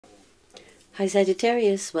Hi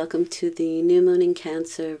Sagittarius, welcome to the New Moon in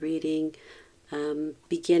Cancer reading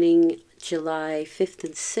beginning July 5th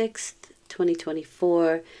and 6th,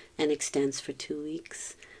 2024 and extends for 2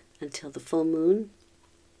 weeks until the full moon.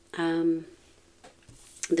 The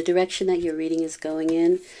direction that your reading is going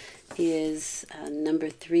in is number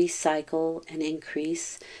 3 cycle and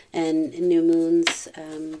increase, and new moons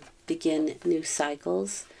begin new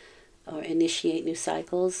cycles or initiate new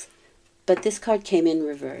cycles, but this card came in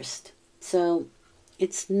reversed. So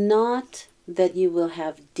it's not that you will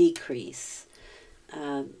have decrease.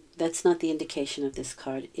 That's not the indication of this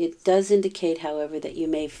card. It does indicate, however, that you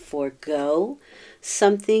may forego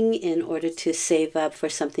something in order to save up for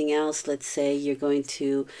something else. Let's say you're going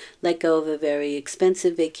to let go of a very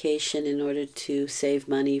expensive vacation in order to save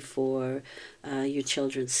money for your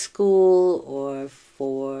children's school, or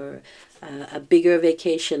for a bigger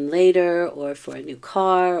vacation later, or for a new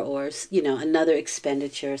car, or another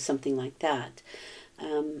expenditure, something like that.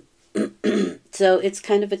 So it's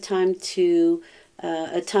kind of a time to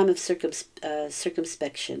of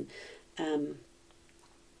circumspection.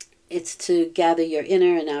 It's to gather your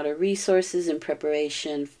inner and outer resources in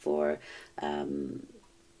preparation for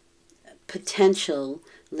potential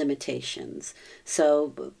limitations.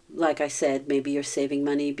 So, like I said, maybe you're saving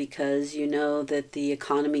money because you know that the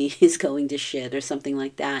economy is going to shit or something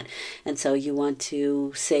like that. And so you want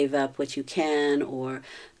to save up what you can, or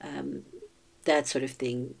that sort of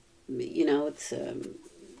thing. It's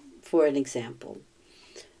for an example.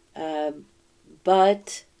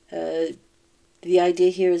 But the idea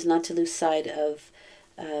here is not to lose sight of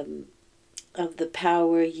the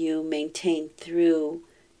power you maintain through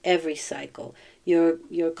every cycle.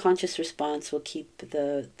 Your conscious response will keep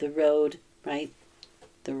the road, right?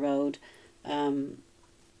 The road on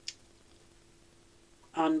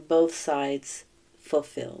both sides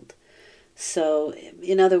fulfilled. So,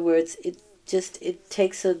 in other words, it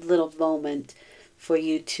takes a little moment for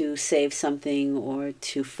you to save something or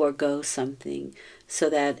to forego something, so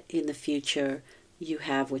that in the future you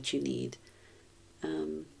have what you need.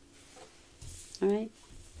 All right?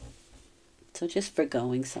 So just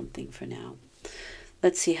foregoing something for now.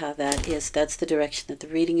 Let's see how that is. That's the direction that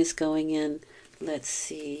the reading is going in. Let's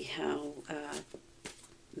see how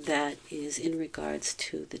that is in regards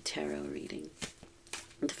to the tarot reading.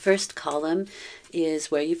 The first column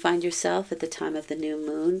is where you find yourself at the time of the new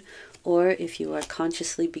moon, or if you are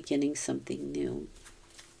consciously beginning something new.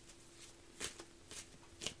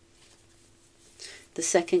 The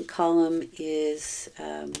second column is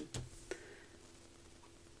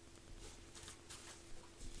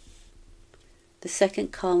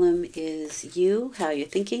you, how you're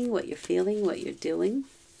thinking, what you're feeling, what you're doing.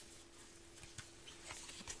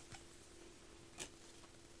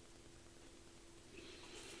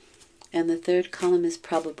 And the third column is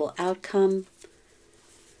probable outcome.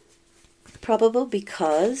 Probable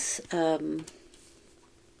because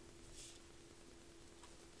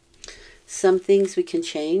some things we can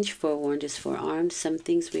change, forewarned is forearmed. Some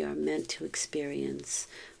things we are meant to experience.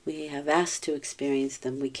 We have asked to experience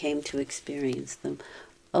them. We came to experience them.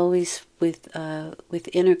 Always with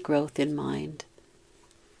inner growth in mind.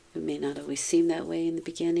 It may not always seem that way in the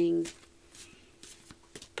beginning,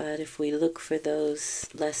 but if we look for those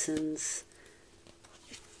lessons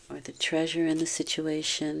or the treasure in the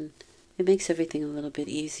situation, it makes everything a little bit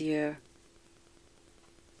easier.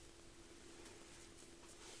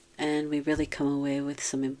 And we really come away with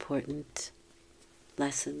some important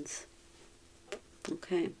lessons.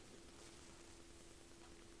 Okay.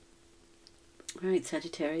 All right,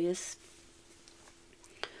 Sagittarius.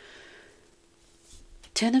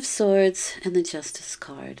 Ten of Swords and the Justice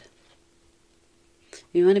card.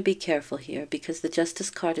 You want to be careful here because the Justice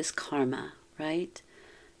card is karma, right?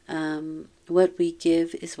 What we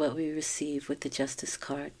give is what we receive with the Justice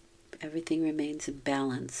card. Everything remains in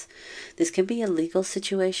balance. This can be a legal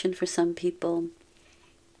situation for some people,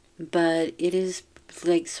 but it is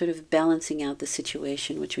like sort of balancing out the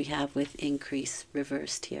situation, which we have with increase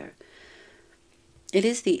reversed here. It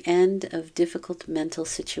is the end of difficult mental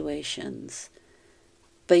situations,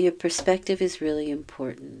 but your perspective is really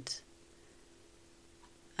important.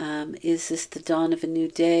 Is this the dawn of a new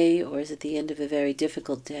day, or is it the end of a very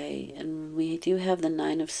difficult day? And we do have the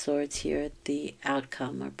Nine of Swords here, the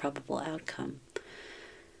outcome or probable outcome.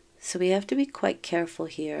 So we have to be quite careful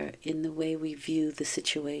here in the way we view the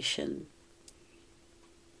situation.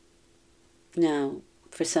 Now,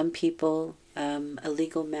 for some people, a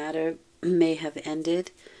legal matter may have ended,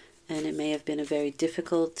 and it may have been a very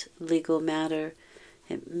difficult legal matter.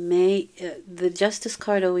 It may, the Justice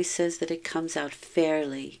card always says that it comes out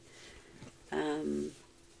fairly.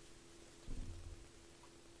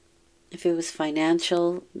 If it was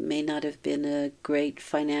financial, may not have been a great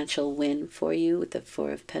financial win for you with the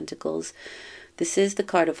Four of Pentacles. This is the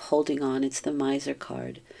card of holding on. It's the Miser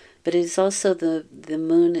card. But it is also the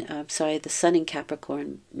moon, the sun in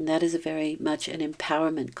Capricorn. And that is a very much an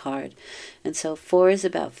empowerment card. And so 4 is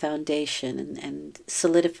about foundation and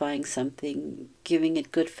solidifying something, giving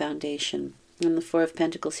it good foundation. And the Four of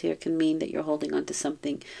Pentacles here can mean that you're holding on to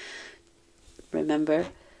something. Remember,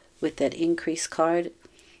 with that increase card,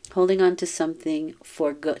 holding on to something,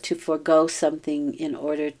 to forego something in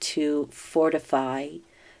order to fortify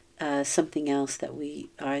something else that we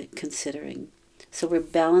are considering. So we're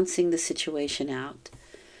balancing the situation out.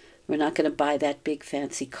 We're not going to buy that big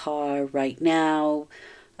fancy car right now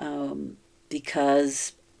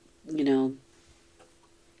because, you know,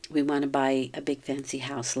 we want to buy a big fancy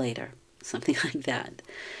house later, something like that.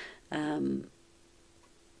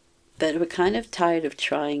 But we're kind of tired of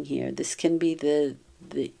trying here. This can be the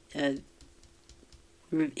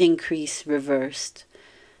increase reversed.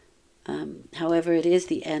 However, it is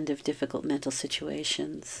the end of difficult mental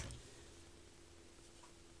situations.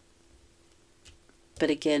 But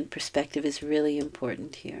again, perspective is really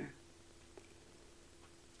important here.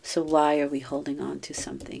 So why are we holding on to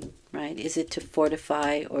something, right? Is it to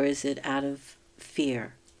fortify or is it out of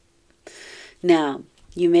fear? Now,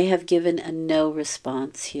 you may have given a no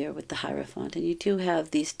response here with the Hierophant, and you do have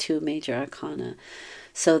these 2 major arcana.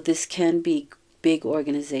 So this can be big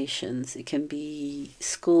organizations. It can be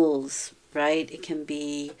schools, right? It can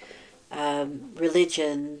be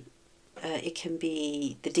religion. It can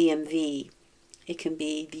be the DMV. It can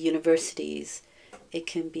be the universities. It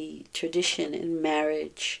can be tradition and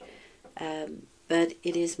marriage. But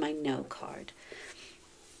it is my no card.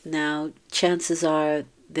 Now, chances are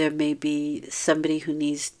there may be somebody who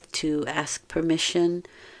needs to ask permission,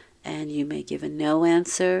 and you may give a no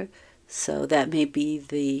answer. So that may be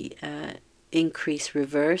the increase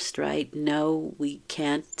reversed, right? No, we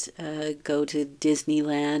can't go to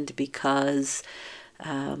Disneyland because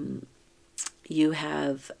you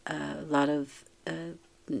have a lot of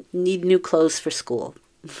need new clothes for school,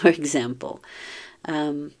 for example.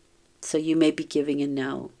 So you may be giving a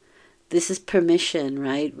no. This is permission,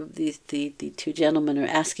 right? The 2 gentlemen are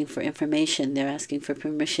asking for information. They're asking for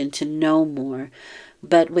permission to know more.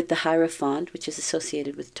 But with the Hierophant, which is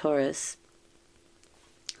associated with Taurus,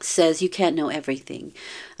 says you can't know everything.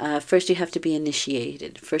 First you have to be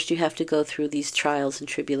initiated. First you have to go through these trials and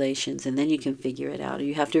tribulations, and then you can figure it out. Or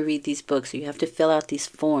you have to read these books, or you have to fill out these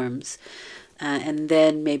forms, and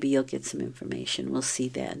then maybe you'll get some information. We'll see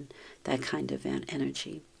then, that kind of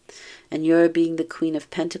energy. And you're being the Queen of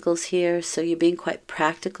Pentacles here, so you're being quite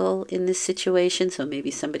practical in this situation. So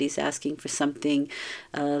maybe somebody's asking for something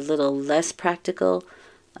a little less practical.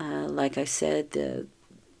 Like I said,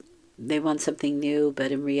 they want something new,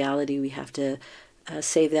 but in reality we have to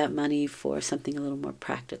save that money for something a little more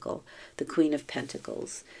practical. The Queen of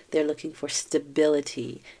Pentacles, they're looking for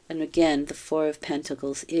stability. And again, the Four of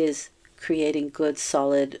Pentacles is creating good,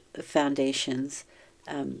 solid foundations.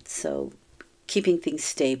 So keeping things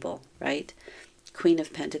stable, right? Queen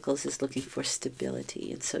of Pentacles is looking for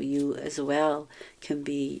stability. And so you as well can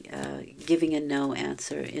be giving a no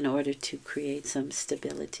answer in order to create some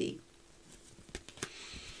stability.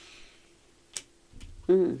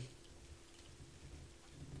 Well,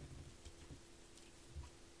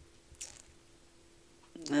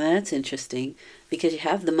 that's interesting, because you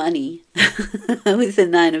have the money with the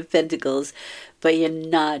Nine of Pentacles, but you're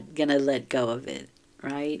not going to let go of it,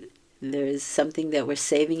 right? There's something that we're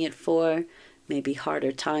saving it for, maybe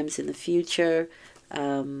harder times in the future.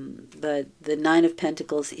 But the Nine of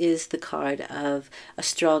Pentacles is the card of a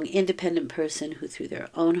strong, independent person who, through their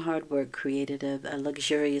own hard work, created a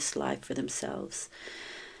luxurious life for themselves.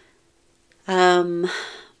 It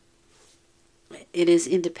is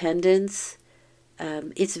independence.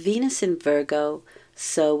 It's Venus in Virgo,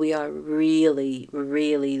 so we are really,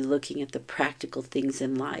 really looking at the practical things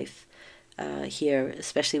in life here,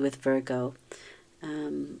 especially with Virgo.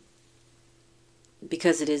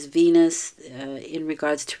 Because it is Venus, in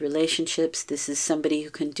regards to relationships, this is somebody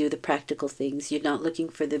who can do the practical things. You're not looking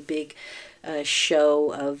for the big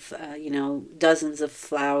show of, dozens of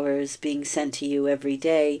flowers being sent to you every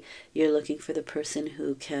day. You're looking for the person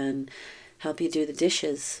who can help you do the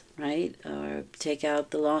dishes, right? Or take out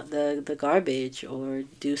the garbage, or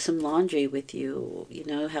do some laundry with you,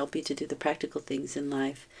 help you to do the practical things in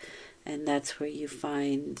life. And that's where you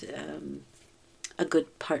find a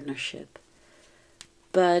good partnership.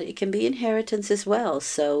 But it can be inheritance as well.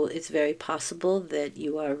 So it's very possible that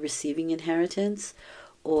you are receiving inheritance,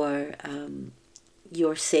 or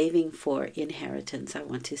you're saving for inheritance. I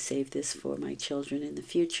want to save this for my children in the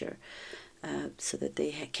future, so that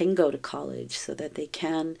they can go to college, so that they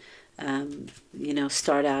can,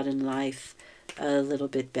 start out in life a little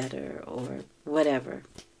bit better or whatever.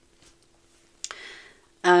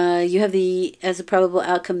 You have as a probable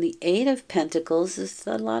outcome, the Eight of Pentacles. There's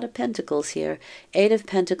a lot of pentacles here. Eight of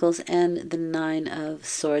Pentacles and the Nine of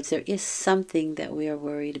Swords. There is something that we are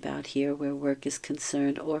worried about here where work is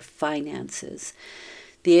concerned, or finances.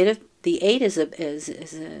 The Eight is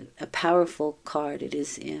a powerful card. It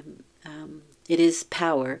is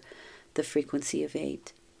power, the frequency of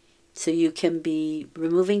 8. So you can be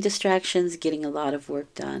removing distractions, getting a lot of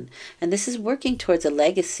work done. And this is working towards a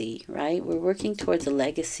legacy, right? We're working towards a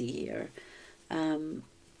legacy here.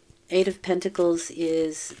 Eight of Pentacles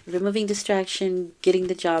is removing distraction, getting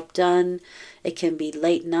the job done. It can be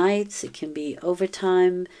late nights, it can be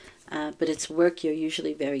overtime, but it's work you're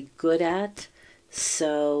usually very good at.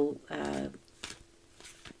 So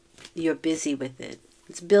you're busy with it.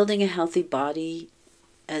 It's building a healthy body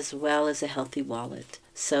as well as a healthy wallet.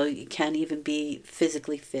 So you can even be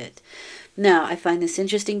physically fit. Now, I find this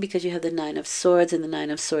interesting because you have the Nine of Swords, and the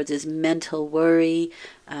Nine of Swords is mental worry,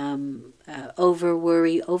 over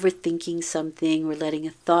worry, overthinking something. We're letting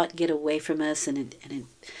a thought get away from us, and it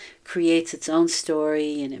creates its own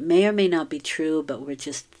story, and it may or may not be true, but we're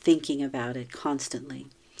just thinking about it constantly.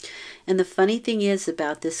 And the funny thing is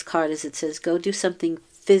about this card is it says, go do something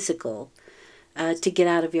physical to get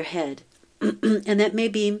out of your head. And that may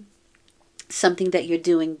be something that you're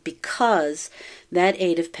doing because that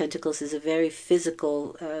Eight of Pentacles is a very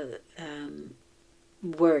physical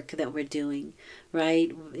work that we're doing,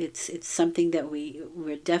 right? It's something that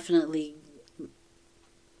we're definitely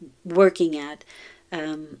working at.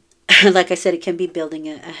 Like I said, it can be building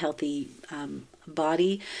a healthy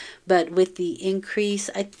body, but with the increase,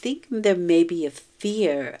 I think there may be a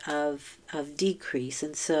fear of decrease,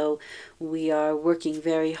 and so we are working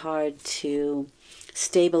very hard to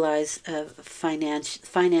stabilize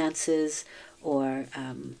finances or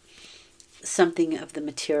something of the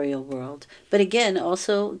material world. But again,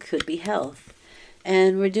 also could be health.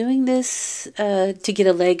 And we're doing this to get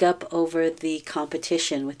a leg up over the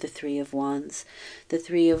competition with the Three of Wands. The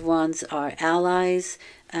Three of Wands are allies,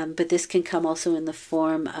 but this can come also in the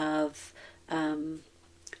form of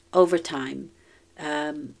overtime,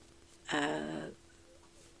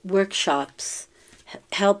 workshops,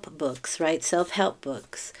 help books, right? Self-help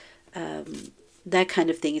books, that kind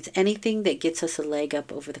of thing. It's anything that gets us a leg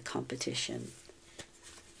up over the competition.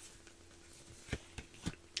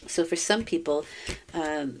 So for some people,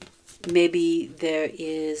 maybe there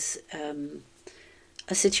is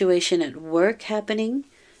a situation at work happening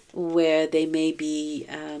where they may be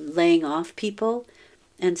laying off people.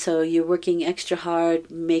 And so you're working extra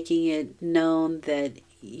hard, making it known that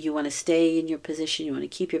you want to stay in your position, you want to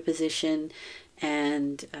keep your position,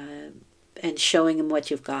 and showing them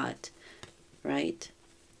what you've got, right?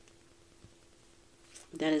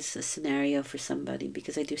 That is a scenario for somebody,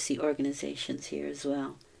 because I do see organizations here as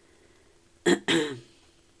well.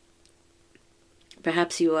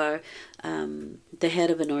 Perhaps you are the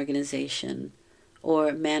head of an organization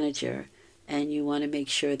or manager, and you want to make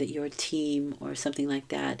sure that your team or something like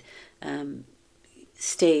that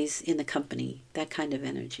stays in the company, that kind of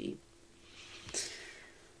energy.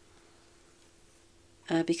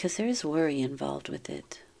 Because there is worry involved with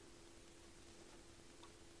it.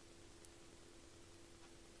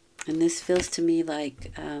 And this feels to me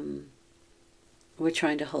like we're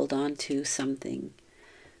trying to hold on to something.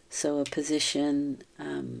 So a position,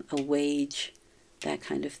 a wage, that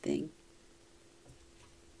kind of thing.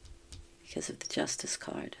 Because of the Justice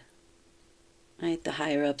card. Right? The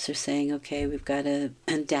higher-ups are saying, okay, we've got to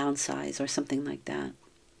downsize or something like that.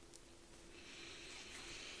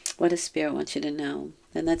 What does Spirit want you to know?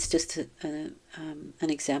 And that's just an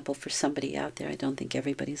example for somebody out there. I don't think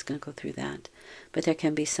everybody's going to go through that. But there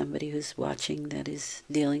can be somebody who's watching that is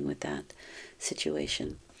dealing with that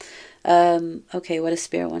situation. Okay, what does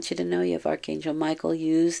Spirit want you to know? You have Archangel Michael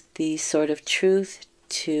used the Sword of Truth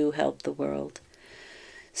to help the world.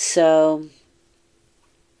 So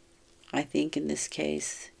I think in this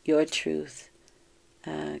case, your truth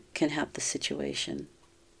can help the situation.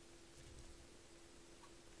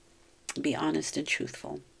 Be honest and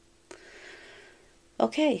truthful.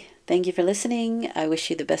 Okay, thank you for listening. I wish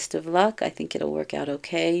you the best of luck. I think it'll work out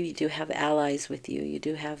okay. You do have allies with you. You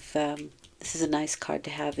do have, this is a nice card to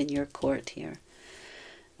have in your court here.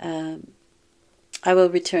 I will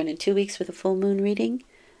return in 2 weeks with a full moon reading.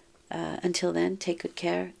 Until then, take good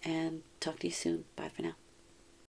care and talk to you soon. Bye for now.